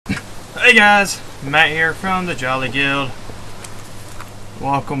Hey guys, Matt here from the Jolly Guild.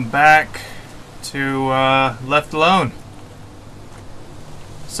 Welcome back to Left Alone.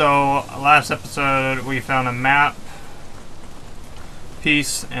 So, last episode we found a map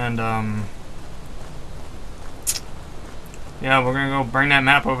piece and yeah, we're gonna go bring that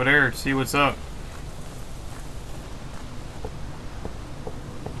map over there to see what's up.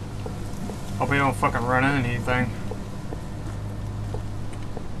 Hope we don't fucking run into anything.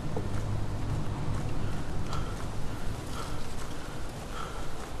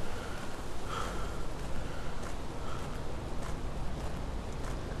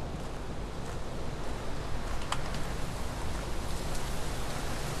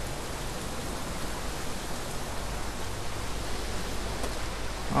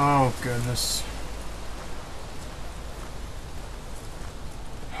 Oh, goodness.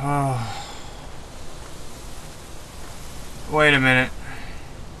 Oh. Wait a minute.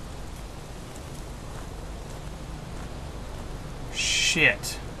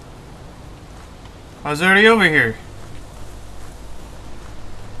 Shit. I was already over here.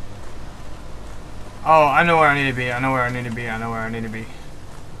 Oh, I know where I need to be. I know where I need to be. I know where I need to be.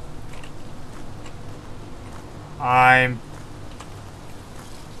 I'm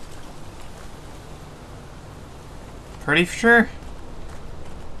pretty sure.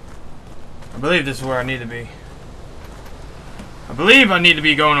 I believe this is where I need to be. I believe I need to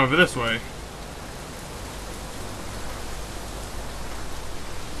be going over this way.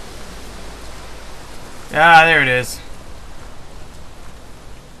 Ah, there it is.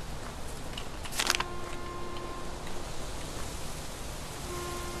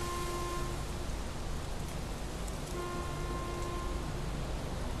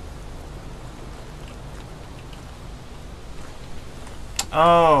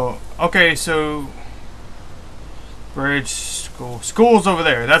 Oh, okay, so bridge, school. School's over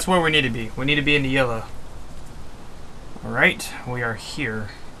there. That's where we need to be. We need to be in the yellow. Alright, we are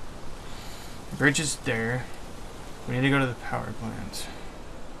here. The bridge is there. We need to go to the power plant.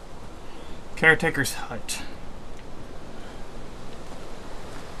 Caretaker's hut.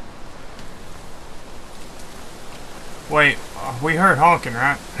 Wait, we heard honking,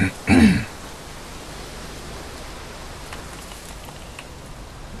 right?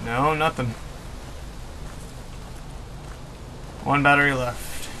 No, nothing. One battery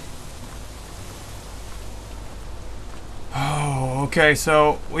left. Oh, okay,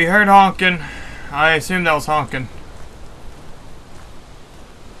 so we heard honking. I assume that was honking.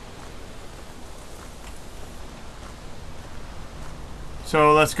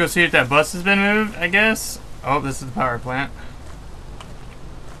 So let's go see if that bus has been moved, I guess. Oh, this is the power plant.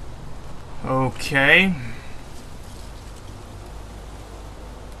 Okay.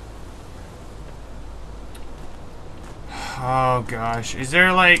 Oh gosh, is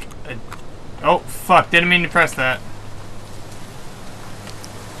there like a... Oh fuck, didn't mean to press that.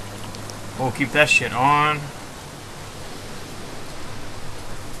 We'll keep that shit on.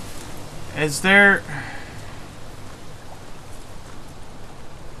 Is there...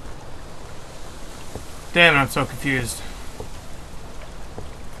 Damn it, I'm so confused.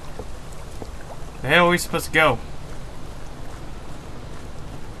 The hell are we supposed to go?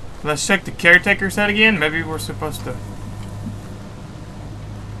 Let's check the caretaker's hut again. Maybe we're supposed to...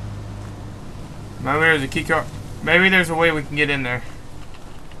 Maybe there's a key card. Maybe there's a way we can get in there.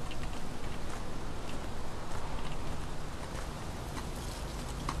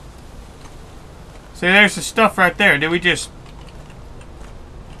 See, there's the stuff right there. Did we just...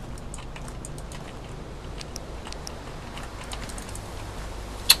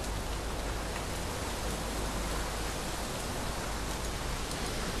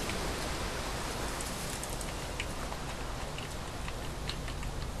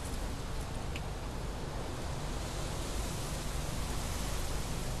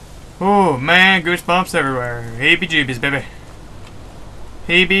 Oh man, goosebumps everywhere. Heebie-jeebies, baby.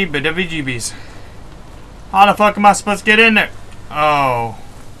 Heebie-jeebies. How the fuck am I supposed to get in there? Oh.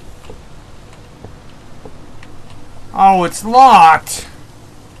 Oh, it's locked.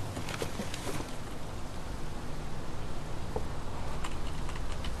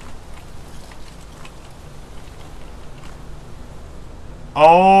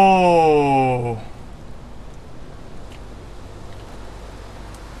 Oh.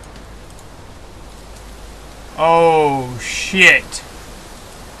 Oh, shit.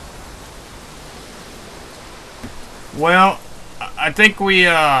 Well, I think we,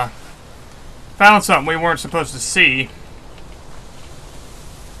 found something we weren't supposed to see.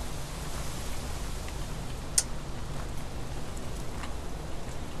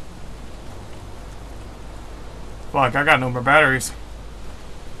 Fuck, I got no more batteries.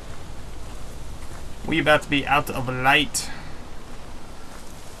 We about to be out of light.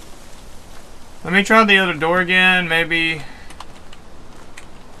 Let me try the other door again, maybe.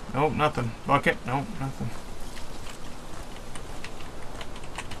 Nope, nothing. Bucket? Nope, nothing.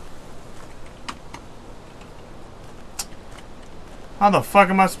 How the fuck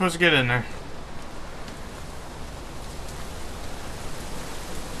am I supposed to get in there?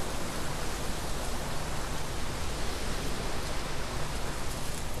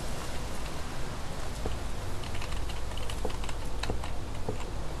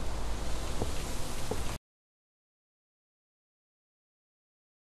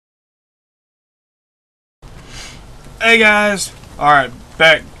 Hey guys! Alright,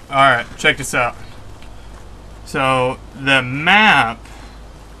 back. Alright, check this out. So, the map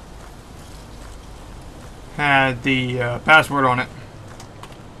had the password on it.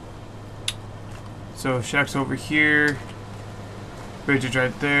 So, shack's over here. Bridge is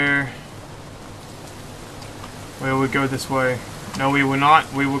right there. We will go this way. No, we will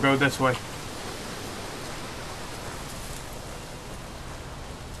not. We will go this way.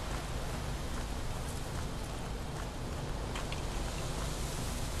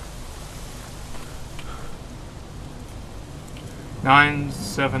 Nine,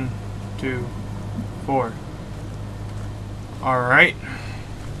 7, 2, 4. Alright.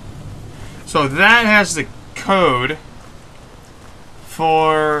 So that has the code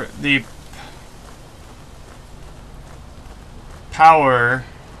for the power.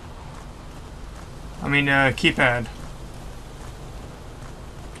 Keypad.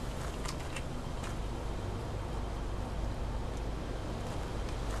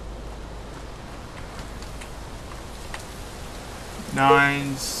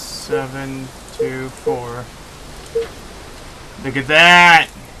 Nine, 7, 2, 4. Look at that!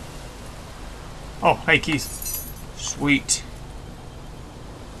 Oh, hey, keys. Sweet.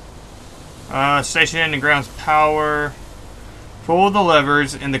 Station in the ground's power. Pull the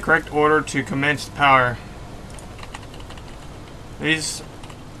levers in the correct order to commence power. These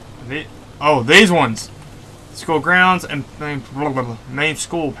ones. School grounds and main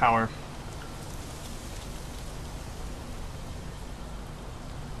school power.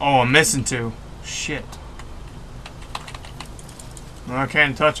 Oh, I'm missing 2. Shit. Well, I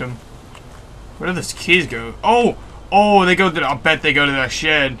can't touch them. Where do those keys go? Oh! Oh, they go to... I'll bet they go to that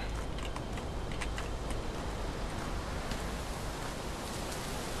shed.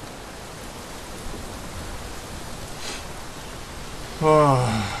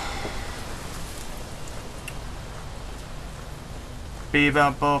 Oh. Oh,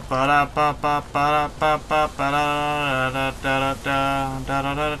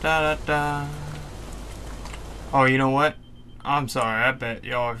 you know what? I'm sorry, I bet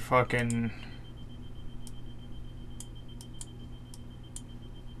y'all are fucking...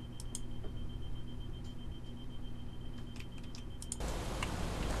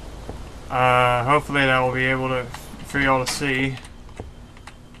 hopefully that will be able to... for y'all to see.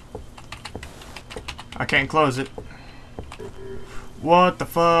 I can't close it. What the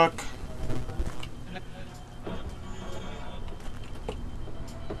fuck?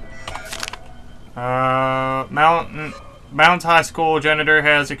 Mounds High School janitor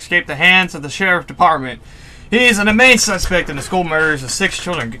has escaped the hands of the sheriff department. He is the main suspect in the school murders of 6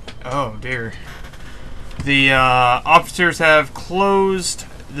 children. Oh dear. The officers have closed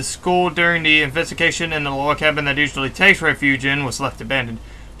the school during the investigation, and the log cabin that usually takes refuge in was left abandoned.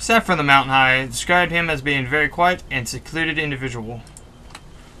 Staff from the Mountain High described him as being a very quiet and secluded individual.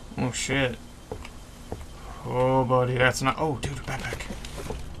 Oh shit. Oh buddy, that's not... Oh dude, backpack.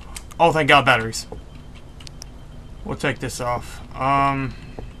 Oh, thank God, batteries. We'll take this off. Oh,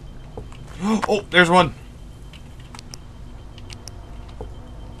 there's one.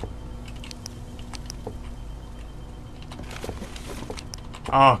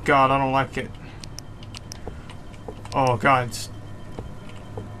 Oh God, I don't like it. Oh God.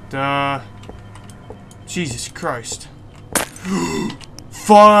 Jesus Christ.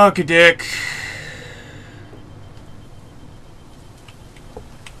 Fuck a dick.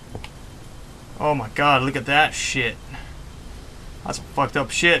 Oh my God, look at that shit. That's some fucked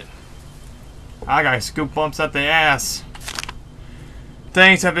up shit. I got scoop bumps up the ass.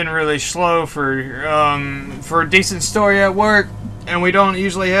 Things have been really slow for a decent story at work, and we don't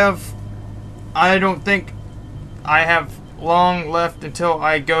usually have... I don't think I have long left until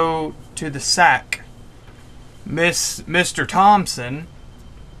I go to the sack. Mr. Thompson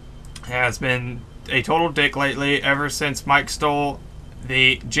has been a total dick lately ever since Mike stole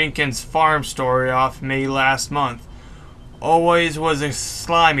the Jenkins farm story off me last month. Always was a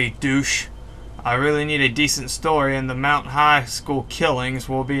slimy douche. I really need a decent story, and the Mount High School killings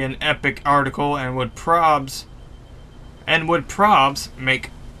will be an epic article, and would probs make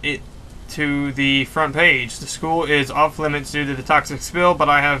it to the front page. The school is off limits due to the toxic spill, but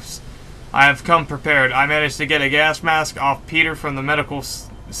I have come prepared. I managed to get a gas mask off Peter from the Medical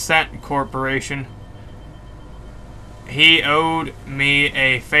Scent Corporation. He owed me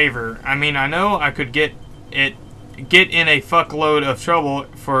a favor. I mean, I know I could get in a fuckload of trouble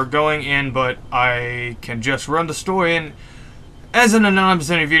for going in, but I can just run the story in as an anonymous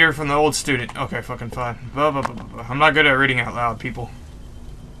interviewer from the old student. Okay, fucking fine. Blah, blah, blah, blah, blah. I'm not good at reading out loud, people.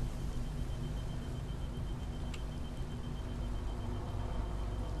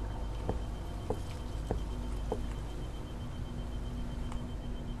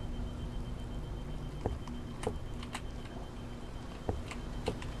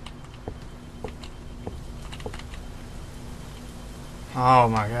 Oh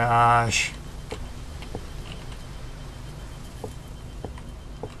my gosh.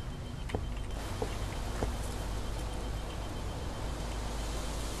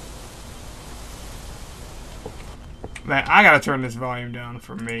 Man, I gotta turn this volume down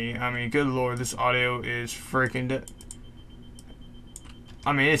for me. I mean, good lord, this audio is freaking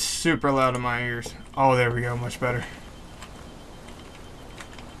I mean, it's super loud in my ears. Oh, there we go, much better.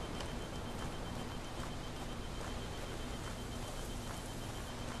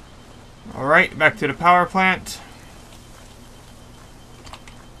 Alright, back to the power plant.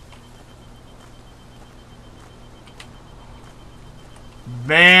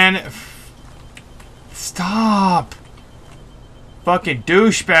 Man, stop! Fucking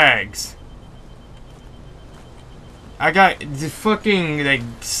douchebags. I got the fucking like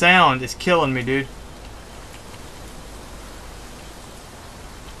sound is killing me, dude.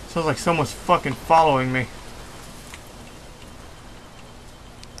 Sounds like someone's fucking following me.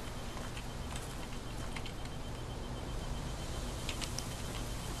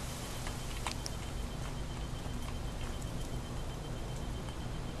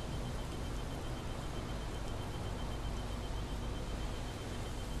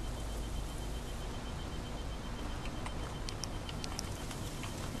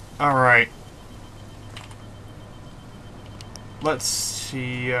 Alright. Let's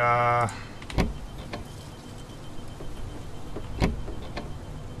see, oh!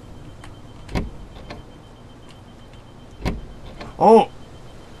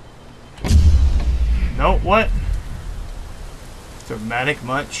 No, what? Dramatic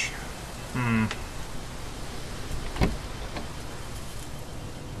much?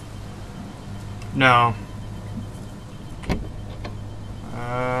 No.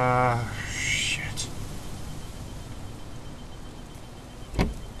 Shit.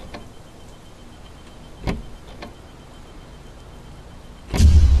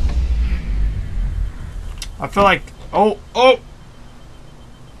 I feel like,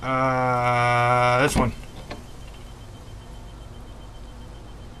 this one.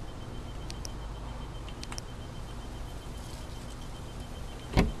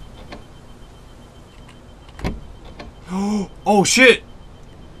 Oh shit!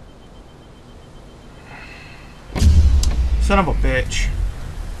 Son of a bitch.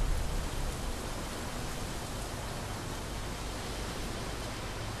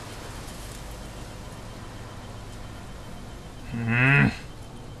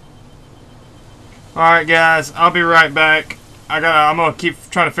 Alright guys, I'll be right back. I'm gonna keep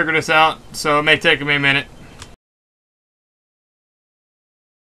trying to figure this out, so it may take me a minute.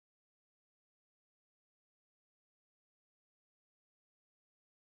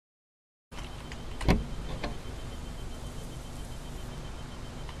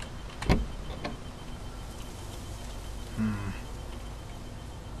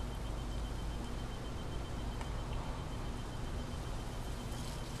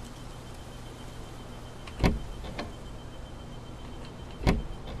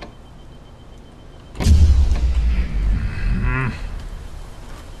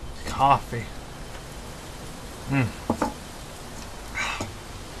 Coffee.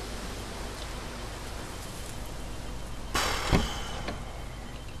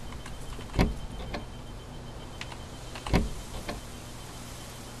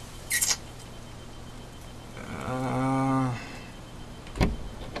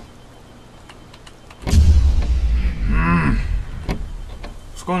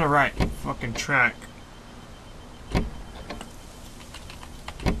 Let's go on the right fucking track.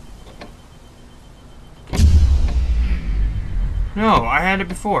 No, I had it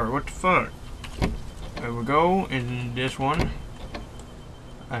before. What the fuck? There we go in this one.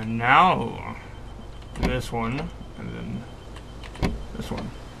 And now this one. And then this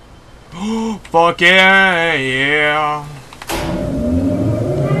one. Fuck yeah, yeah.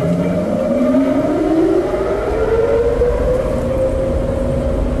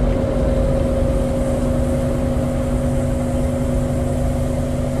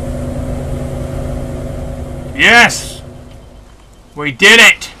 Yes! We did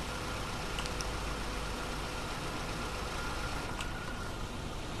it!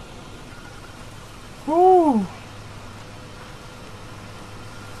 Woo!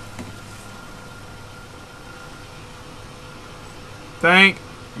 Thank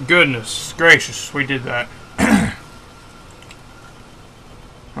goodness gracious we did that.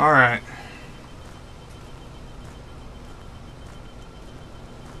 Alright.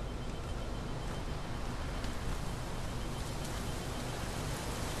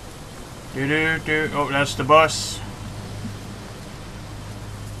 Oh, that's the bus.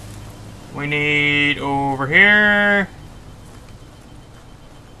 We need over here.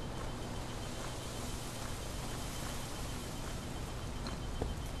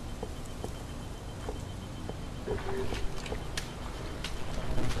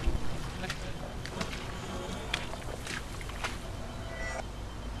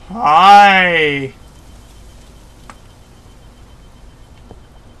 Hi.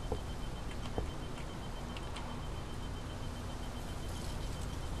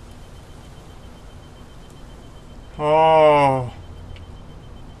 Oh.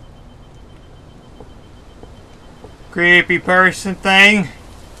 Creepy person thing.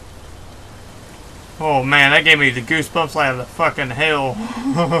 Oh man, that gave me the goosebumps out of the fucking hell.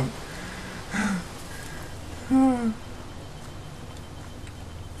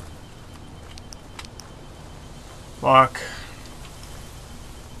 Fuck.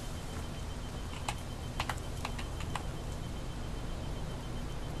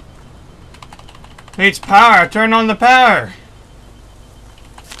 Needs power. Turn on the power.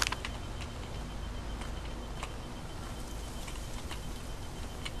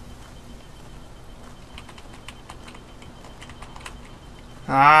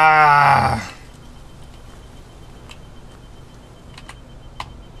 Ah.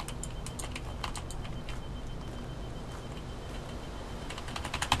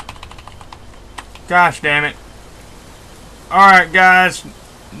 Gosh damn it. Alright guys,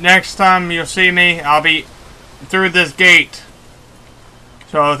 next time you'll see me, I'll be through this gate.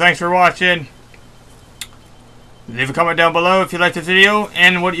 So thanks for watching. Leave a comment down below if you liked the video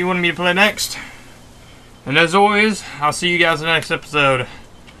and what you want me to play next. And as always, I'll see you guys in the next episode.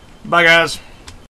 Bye guys.